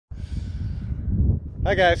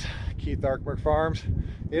Hi guys, Keith Arkberg Farms.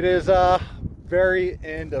 It is very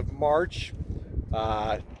end of March. Day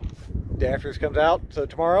after this comes out, so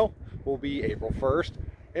tomorrow will be April 1st,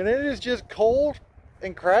 and it is just cold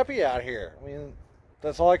and crappy out here. I mean,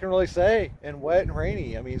 that's all I can really say, and wet and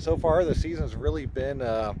rainy. I mean, so far the season's really been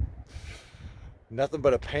nothing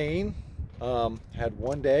but a pain. Had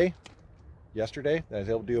one day yesterday that I was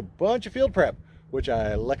able to do a bunch of field prep, which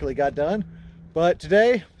I luckily got done. But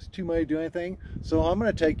today, it's too muddy to do anything, so I'm going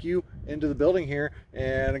to take you into the building here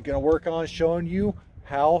and I'm going to work on showing you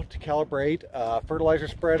how to calibrate a fertilizer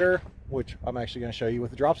spreader, which I'm actually going to show you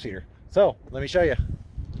with the drop seeder. So, let me show you.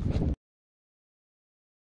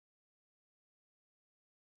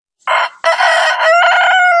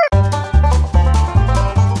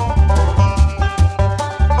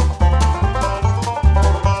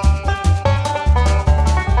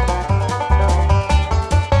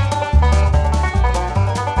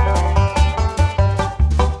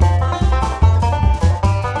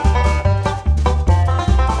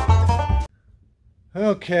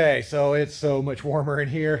 Okay, so it's so much warmer in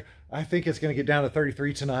here. I think it's going to get down to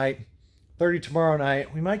 33 tonight, 30 tomorrow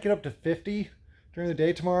night. We might get up to 50 during the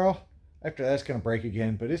day tomorrow. After that, it's going to break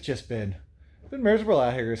again, but it's just been miserable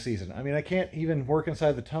out here this season. I mean, I can't even work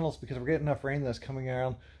inside the tunnels because we're getting enough rain that's coming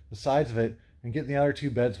around the sides of it and getting the other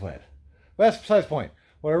two beds wet. But that's besides the point.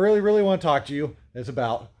 What I really want to talk to you is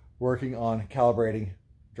about working on calibrating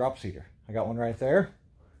drop seeder. I got one right there,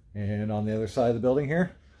 and on the other side of the building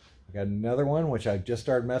here, I got another one, which I just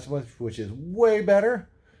started messing with, which is way better.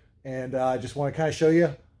 And I just want to kind of show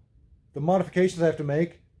you the modifications I have to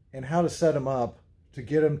make and how to set them up to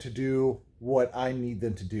get them to do what I need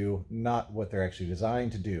them to do, not what they're actually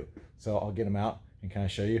designed to do. So I'll get them out and kind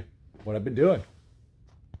of show you what I've been doing.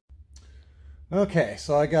 Okay,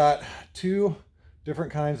 so I got two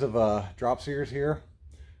different kinds of drop seeders here.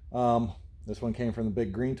 This one came from the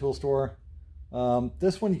big green tool store.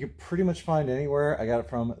 This one you can pretty much find anywhere. I got it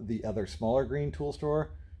from the other smaller green tool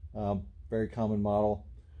store. Very common model.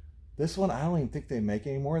 This one I don't even think they make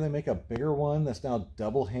anymore. They make a bigger one that's now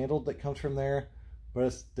double handled that comes from there, but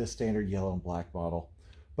it's the standard yellow and black model.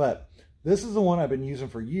 But this is the one I've been using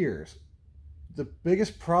for years. The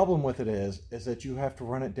biggest problem with it is that you have to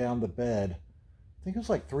run it down the bed. I think it was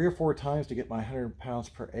like 3 or 4 times to get my 100 pounds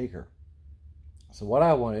per acre. So what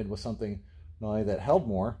I wanted was something not only that held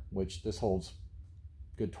more, which this holds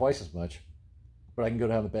good twice as much, but I can go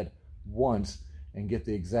down the bed once and get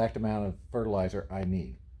the exact amount of fertilizer I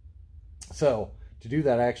need. So to do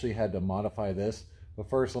that, I actually had to modify this. But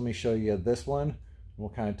first, let me show you this one, and we'll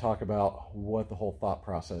kind of talk about what the whole thought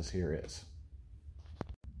process here is.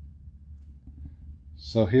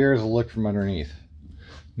 So here's a look from underneath.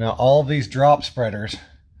 Now all of these drop spreaders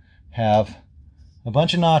have a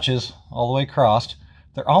bunch of notches all the way across.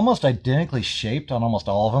 They're almost identically shaped on almost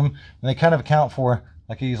all of them, and they kind of account for,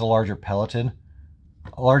 like I use a larger pelleted.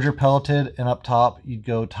 A larger pelleted, and up top you'd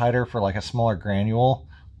go tighter for like a smaller granule,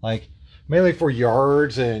 like mainly for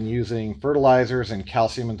yards and using fertilizers and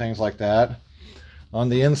calcium and things like that. On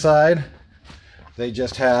the inside, they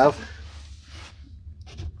just have,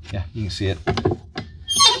 yeah, you can see it,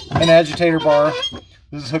 an agitator bar.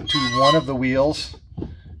 This is hooked to one of the wheels,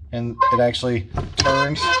 and it actually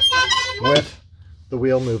turns with the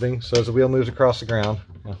wheel moving. So as the wheel moves across the ground,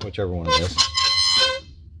 whichever one it is,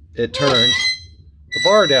 it turns the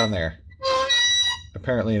bar down there,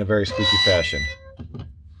 apparently in a very squeaky fashion.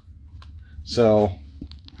 So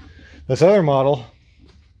this other model,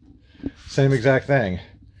 same exact thing.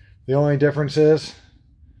 The only difference is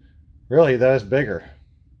really that it's bigger.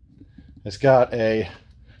 It's got a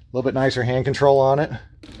little bit nicer hand control on it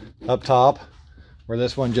up top, where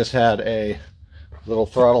this one just had a little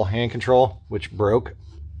throttle hand control, which broke.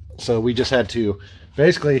 So we just had to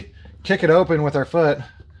basically kick it open with our foot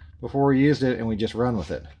before we used it, and we just run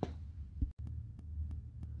with it.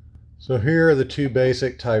 So here are the two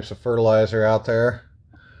basic types of fertilizer out there.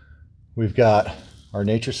 We've got our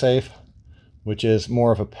Nature Safe, which is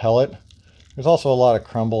more of a pellet. There's also a lot of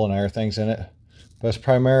crumble and other things in it, but it's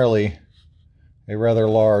primarily a rather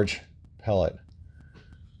large pellet.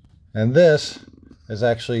 And this is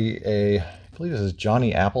actually I believe this is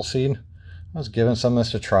Johnny Appleseed. I was given some of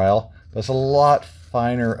this to trial, but it's a lot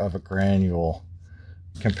finer of a granule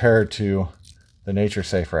compared to the Nature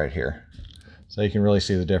Safe right here. So you can really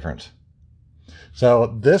see the difference. So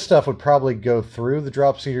this stuff would probably go through the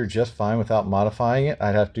drop seeder just fine without modifying it.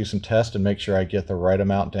 I'd have to do some tests and make sure I get the right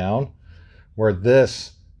amount down, where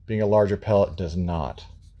this, being a larger pellet, does not.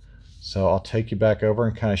 So I'll take you back over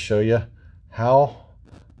and kind of show you how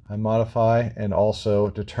I modify and also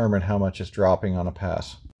determine how much is dropping on a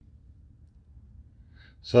pass.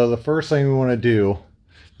 So the first thing we want to do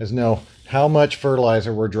is know how much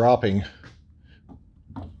fertilizer we're dropping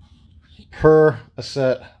per a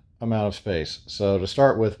set amount of space. So to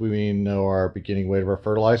start with, we know our beginning weight of our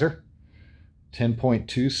fertilizer,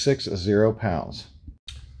 10.260 pounds.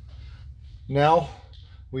 Now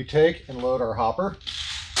we take and load our hopper.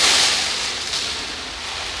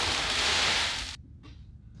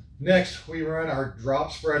 Next, we run our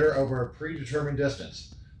drop spreader over a predetermined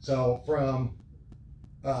distance. So from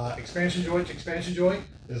expansion joint to expansion joint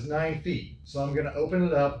is 9 feet. So I'm going to open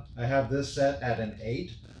it up. I have this set at an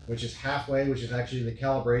 8, which is halfway, which is actually the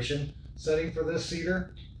calibration setting for this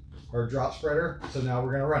seeder or drop spreader. So now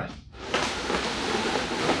we're going to run it.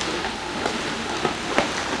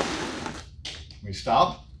 We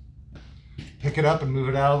stop, pick it up and move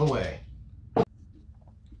it out of the way.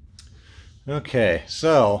 Okay,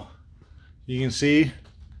 so you can see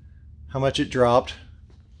how much it dropped.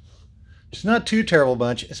 It's not too terrible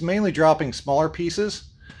bunch. It's mainly dropping smaller pieces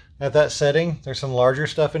at that setting. There's some larger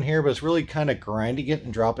stuff in here, but it's really kind of grinding it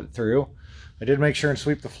and drop it through. I did make sure and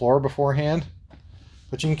sweep the floor beforehand,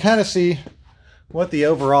 but you can kind of see what the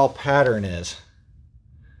overall pattern is,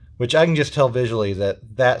 which I can just tell visually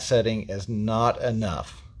that that setting is not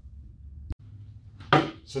enough.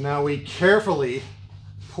 So now we carefully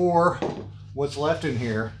pour what's left in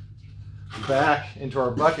here back into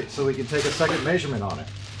our bucket so we can take a second measurement on it.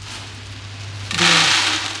 Being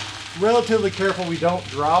relatively careful we don't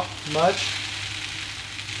drop much.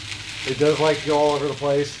 It does like to go all over the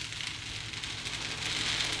place.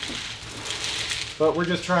 But we're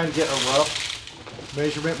just trying to get a rough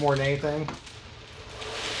measurement more than anything.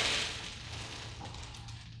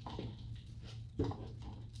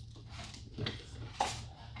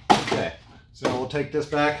 Okay, so we'll take this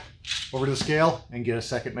back over to the scale and get a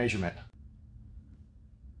second measurement.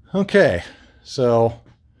 Okay, so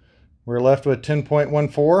we're left with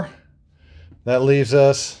 10.14. That leaves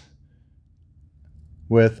us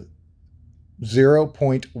with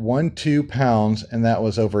 0.12 pounds, and that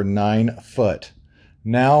was over 9 foot.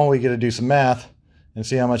 Now we get to do some math and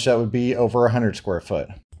see how much that would be over 100 square foot.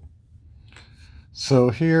 So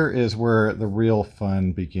here is where the real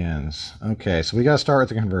fun begins. Okay, so we got to start with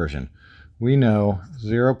the conversion. We know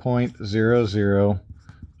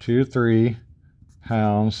 0.0023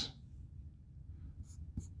 pounds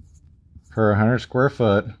per 100 square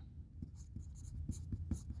foot.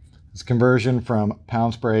 It's conversion from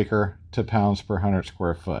pounds per acre to pounds per 100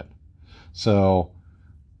 square foot. So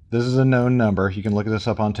this is a known number. You can look this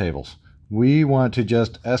up on tables. We want to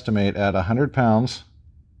just estimate at 100 pounds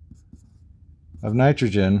of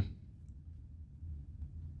nitrogen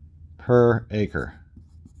per acre.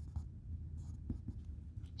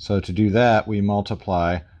 So to do that, we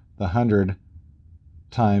multiply the 100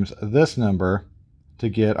 times this number to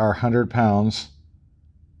get our 100 pounds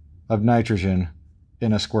of nitrogen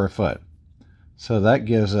in a square foot. So that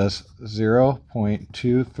gives us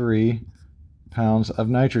 0.23 pounds of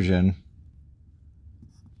nitrogen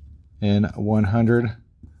in 100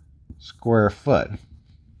 square foot.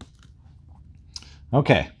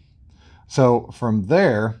 Okay, so from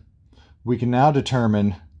there, we can now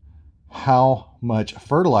determine how much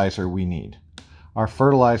fertilizer we need. Our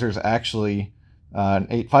fertilizer is actually an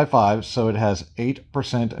 855, so it has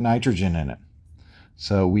 8% nitrogen in it.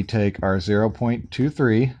 So we take our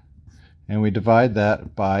 0.23 and we divide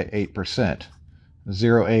that by 8%.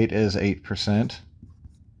 0.8 is 8%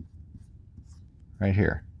 right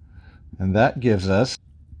here. And that gives us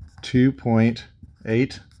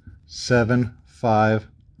 2.875,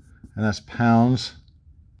 and that's pounds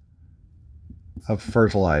of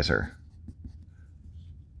fertilizer.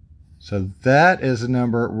 So that is the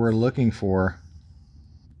number we're looking for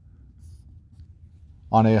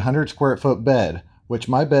on a 100 square foot bed, which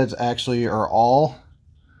my beds actually are all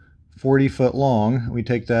 40 foot long. We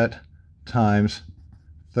take that times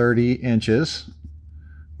 30 inches,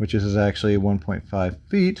 which is actually 1.5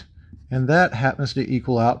 feet, and that happens to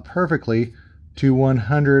equal out perfectly to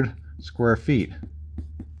 100 square feet.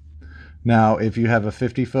 Now, if you have a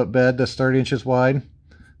 50 foot bed that's 30 inches wide,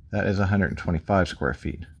 that is 125 square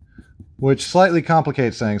feet, which slightly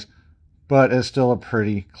complicates things, but is still a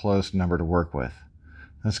pretty close number to work with.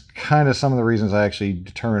 That's kind of some of the reasons I actually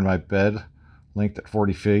determined my bed length at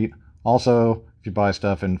 40 feet. Also, if you buy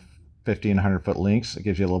stuff in 50 and 100 foot lengths, it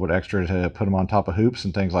gives you a little bit extra to put them on top of hoops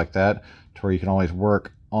and things like that, to where you can always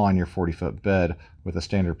work on your 40 foot bed with a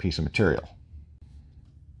standard piece of material.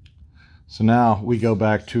 So now we go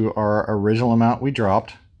back to our original amount we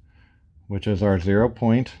dropped, which is our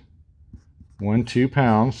 0.12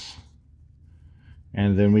 pounds.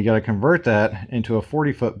 And then we got to convert that into a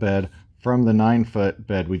 40 foot bed from the 9 foot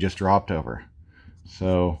bed we just dropped over.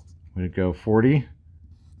 So we go 40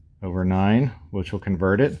 over 9, which will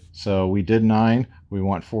convert it. So we did 9, we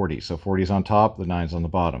want 40. So 40 is on top, the 9 is on the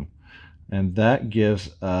bottom. And that gives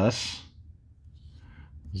us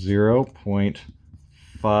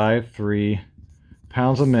 0.53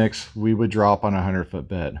 pounds of mix we would drop on a 100-foot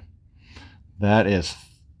bed. That is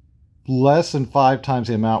less than 5 times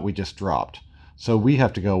the amount we just dropped. So we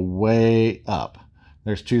have to go way up.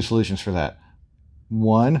 There's 2 solutions for that.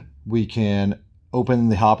 1, we can open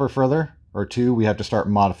the hopper further, or 2, we have to start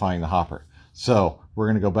modifying the hopper. So we're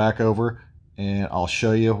going to go back over and I'll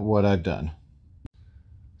show you what I've done.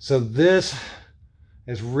 So this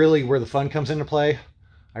is really where the fun comes into play.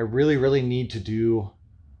 I really need to do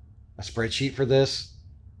a spreadsheet for this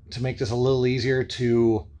to make this a little easier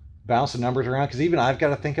to bounce the numbers around, because even I've got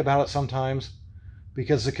to think about it sometimes,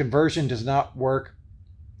 because the conversion does not work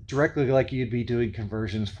directly like you'd be doing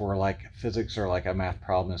conversions for like physics or like a math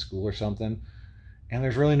problem in school or something. And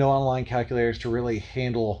there's really no online calculators to really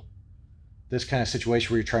handle this kind of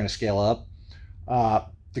situation where you're trying to scale up.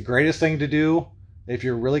 The greatest thing to do if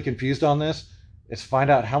you're really confused on this is find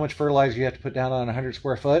out how much fertilizer you have to put down on 100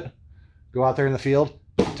 square foot. Go out there in the field,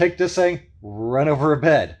 take this thing, run over a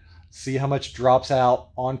bed, see how much drops out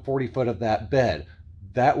on 40 foot of that bed.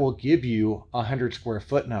 That will give you a 100 square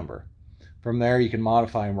foot number. From there you can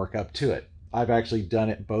modify and work up to it. I've actually done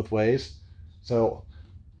it both ways. So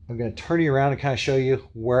I'm going to turn you around and kind of show you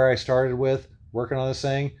where I started with working on this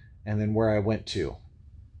thing and then where I went to.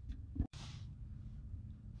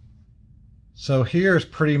 So here's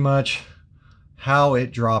pretty much how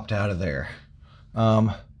it dropped out of there.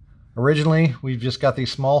 Originally, we've just got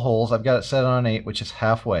these small holes. I've got it set on an 8, which is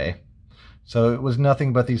halfway. So it was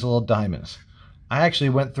nothing but these little diamonds. I actually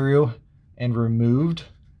went through and removed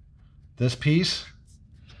this piece.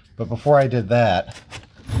 But before I did that,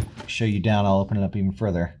 I'll show you down, I'll open it up even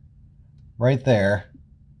further. Right there,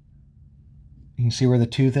 you can see where the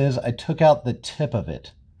tooth is. I took out the tip of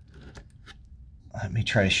it. Let me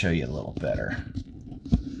try to show you a little better.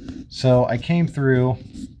 So I came through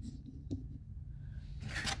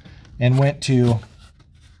and went to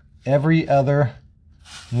every other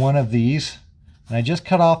one of these, and I just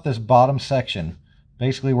cut off this bottom section,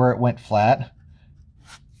 basically where it went flat,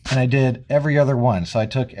 and I did every other one. So I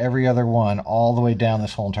took every other one all the way down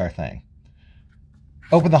this whole entire thing.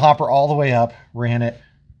 Opened the hopper all the way up, ran it,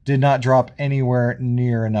 did not drop anywhere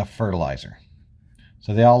near enough fertilizer.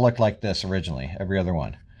 So they all looked like this originally, every other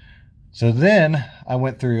one. So then I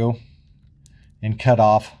went through and cut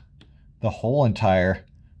off the whole entire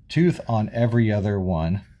tooth on every other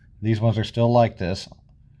one. These ones are still like this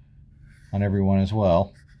on every one as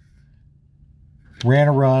well. Ran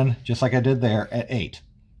a run just like I did there at 8.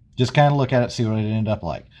 Just kind of look at it, see what it ended up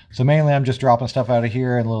like. So mainly I'm just dropping stuff out of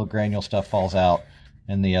here and little granule stuff falls out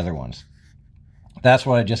in the other ones. That's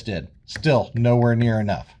what I just did. Still nowhere near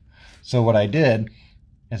enough. So what I did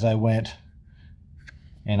is I went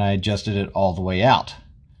and I adjusted it all the way out,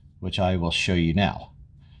 which I will show you now.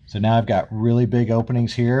 So now I've got really big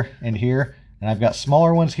openings here, and I've got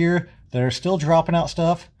smaller ones here that are still dropping out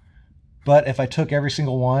stuff. But if I took every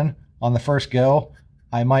single one on the first go,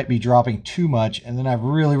 I might be dropping too much, and then I've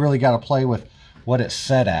really got to play with what it's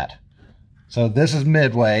set at. So this is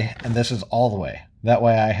midway, and this is all the way. That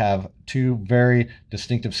way I have 2 very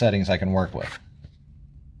distinctive settings I can work with.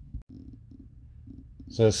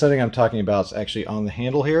 So the setting I'm talking about is actually on the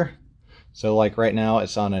handle here. So like right now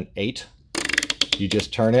it's on an 8. You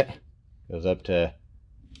just turn it, goes up to,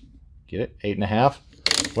 get it,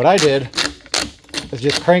 8.5. What I did is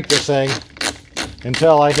just crank this thing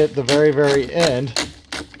until I hit the very end,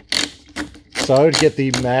 so I would get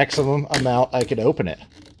the maximum amount I could open it.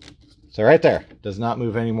 So right there, does not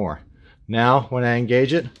move anymore. Now when I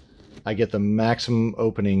engage it, I get the maximum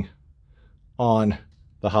opening on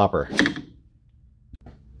the hopper.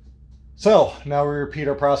 So now we repeat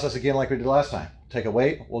our process again like we did last time. Take a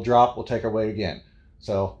weight, we'll drop, we'll take our weight again.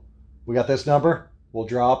 So we got this number, we'll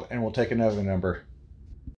drop, and we'll take another number.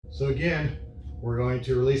 So again, we're going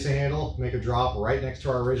to release the handle, make a drop right next to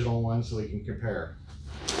our original one so we can compare.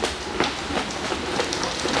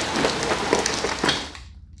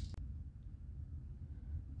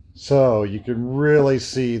 So you can really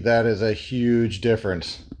see that is a huge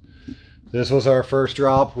difference. This was our first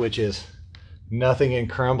drop, which is nothing in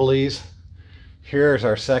crumblies. Here's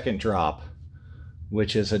our second drop,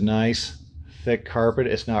 which is a nice thick carpet.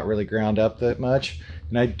 It's not really ground up that much.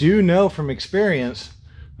 And I do know from experience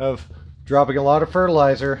of dropping a lot of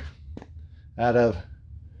fertilizer out of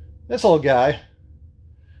this old guy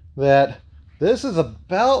that this is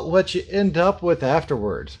about what you end up with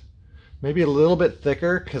afterwards. Maybe a little bit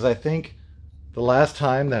thicker, because I think the last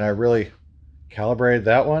time that I really calibrated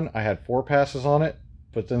that one, I had 4 passes on it,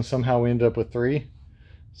 but then somehow we end up with 3.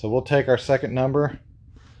 So we'll take our second number,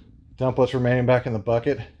 dump what's remaining back in the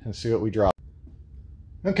bucket, and see what we drop.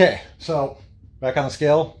 Okay, so back on the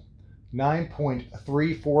scale,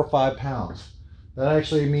 9.345 pounds. That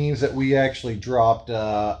actually means that we actually dropped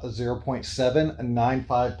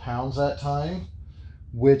 0.795 pounds that time,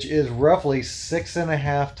 which is roughly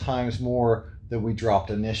 6.5 times more than we dropped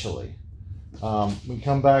initially. We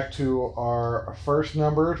come back to our first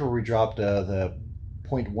numbers where we dropped the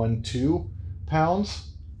 0.12 pounds.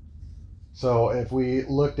 So if we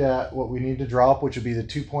looked at what we need to drop, which would be the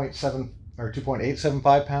 2.7 or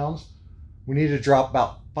 2.875 pounds, we need to drop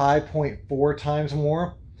about 5.4 times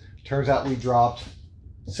more. Turns out we dropped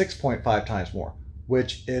 6.5 times more,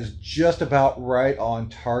 which is just about right on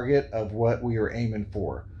target of what we were aiming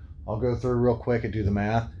for. I'll go through real quick and do the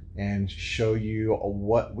math and show you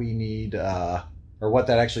what we need, or what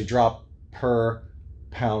that actually dropped per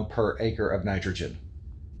pound per acre of nitrogen.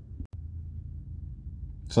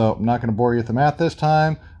 So I'm not going to bore you with the math this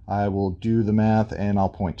time. I will do the math and I'll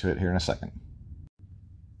point to it here in a second.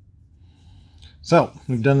 So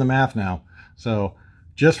we've done the math now. So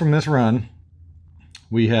just from this run,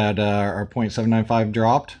 we had our 0.795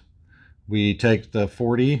 dropped. We take the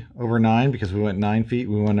 40 over 9 because we went 9 feet.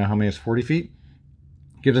 We want to know how many is 40 feet.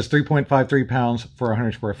 Gives us 3.53 pounds for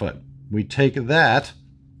 100 square foot. We take that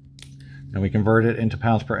and we convert it into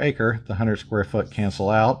pounds per acre. The 100 square foot cancel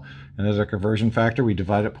out. And as our conversion factor, we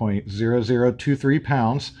divide it 0.0023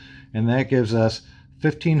 pounds. And that gives us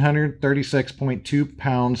 1,536.2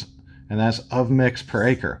 pounds, and that's of mix per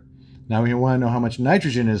acre. Now we want to know how much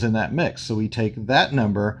nitrogen is in that mix. So we take that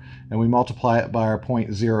number and we multiply it by our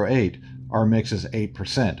 0.08. Our mix is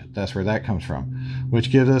 8%. That's where that comes from, which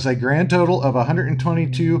gives us a grand total of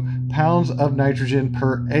 122 pounds of nitrogen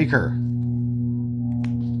per acre.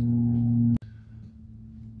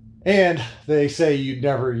 And they say you'd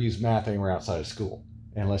never use math anywhere outside of school,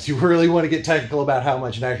 unless you really want to get technical about how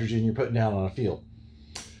much nitrogen you're putting down on a field.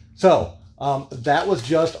 So that was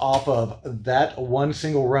just off of that one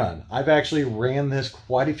single run. I've actually ran this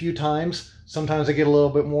quite a few times. Sometimes I get a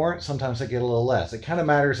little bit more, sometimes I get a little less. It kind of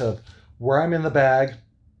matters of where I'm in the bag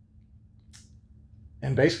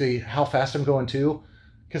and basically how fast I'm going too,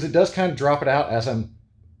 because it does kind of drop it out as I'm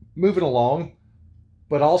moving along.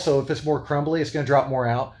 But also if it's more crumbly, it's going to drop more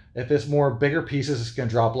out. If it's more bigger pieces, it's going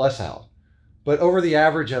to drop less out. But over the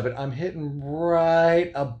average of it, I'm hitting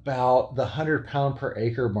right about the 100 pound per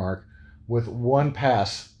acre mark with one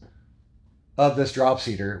pass of this drop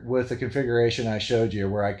seeder with the configuration I showed you,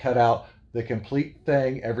 where I cut out the complete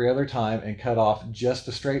thing every other time and cut off just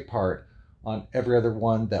the straight part on every other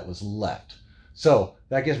one that was left. So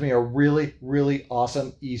that gives me a really, really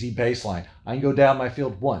awesome, easy baseline. I can go down my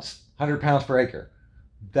field once, 100 pounds per acre.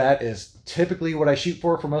 That is typically what I shoot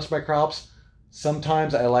for most of my crops.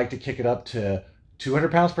 Sometimes I like to kick it up to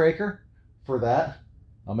 200 pounds per acre. For that,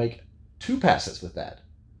 I'll make 2 passes with that.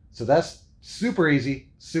 So that's super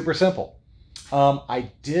easy, super simple.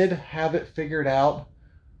 I did have it figured out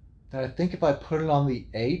that I think if I put it on the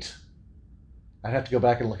 8, I'd have to go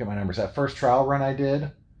back and look at my numbers. That first trial run I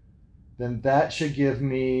did, then that should give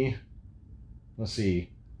me, let's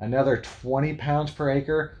see, another 20 pounds per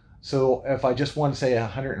acre. So if I just want to say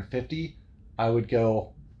 150, I would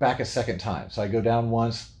go back a second time. So I go down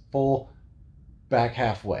once, full, back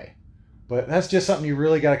halfway. But that's just something you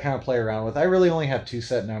really got to kind of play around with. I really only have 2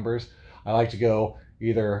 set numbers. I like to go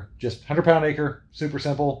either just 100 pound acre, super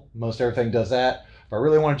simple. Most everything does that. If I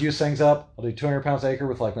really want to juice things up, I'll do 200 pounds acre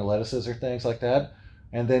with like my lettuces or things like that.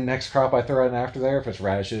 And then next crop I throw in after there, if it's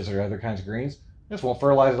radishes or other kinds of greens, I just won't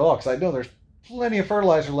fertilize at all because I know there's plenty of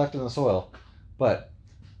fertilizer left in the soil. But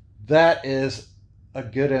that is a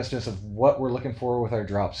good instance of what we're looking for with our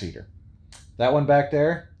drop seeder. That one back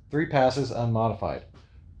there, 3 passes unmodified.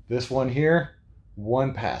 This one here,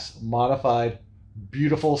 1 pass, modified,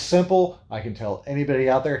 beautiful, simple. I can tell anybody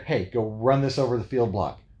out there, hey, go run this over the field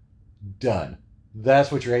block. Done.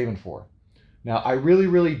 That's what you're aiming for. Now, I really,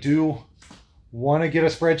 really do want to get a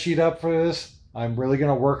spreadsheet up for this. I'm really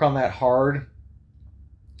going to work on that hard.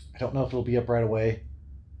 I don't know if it'll be up right away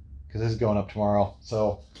because this is going up tomorrow.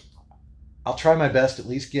 So I'll try my best to at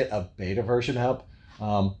least get a beta version up.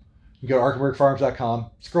 You can go to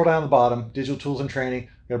arkenbergfarms.com, scroll down the bottom, digital tools and training.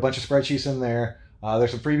 Got a bunch of spreadsheets in there.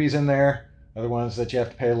 There's some freebies in there. Other ones that you have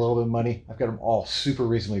to pay a little bit of money. I've got them all super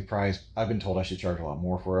reasonably priced. I've been told I should charge a lot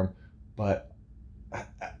more for them, but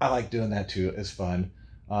I like doing that too. It's fun.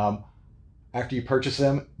 After you purchase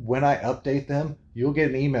them, when I update them, you'll get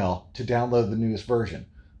an email to download the newest version.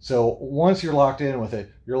 So once you're locked in with it,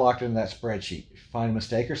 you're locked in that spreadsheet. If you find a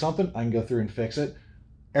mistake or something, I can go through and fix it.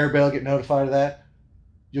 Everybody will get notified of that.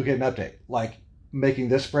 You'll get an update. Like making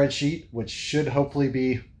this spreadsheet, which should hopefully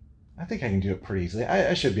be, I think I can do it pretty easily.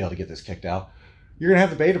 I should be able to get this kicked out. You're going to have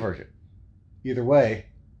the beta version. Either way,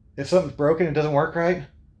 if something's broken and doesn't work right,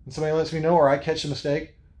 and somebody lets me know or I catch a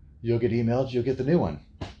mistake, you'll get emailed, you'll get the new one.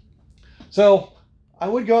 So I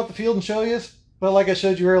would go out the field and show you, but like I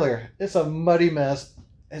showed you earlier, it's a muddy mess.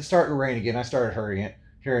 It's starting to rain again. I started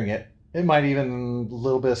hearing it. It might even a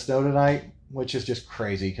little bit of snow tonight, which is just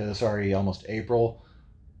crazy because it's already almost April.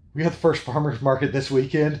 We have the first farmer's market this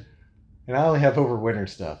weekend, and I only have overwintered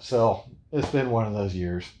stuff. So it's been one of those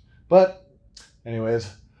years. But anyways,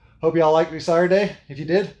 hope y'all liked me Saturday. If you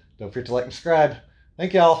did, don't forget to like and subscribe.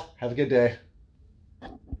 Thank y'all. Have a good day.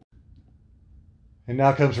 And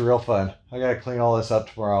now comes the real fun. I gotta clean all this up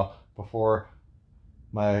tomorrow before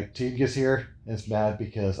my team gets here. It's mad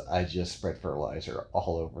because I just spread fertilizer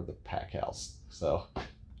all over the pack house. So,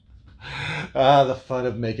 the fun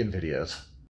of making videos.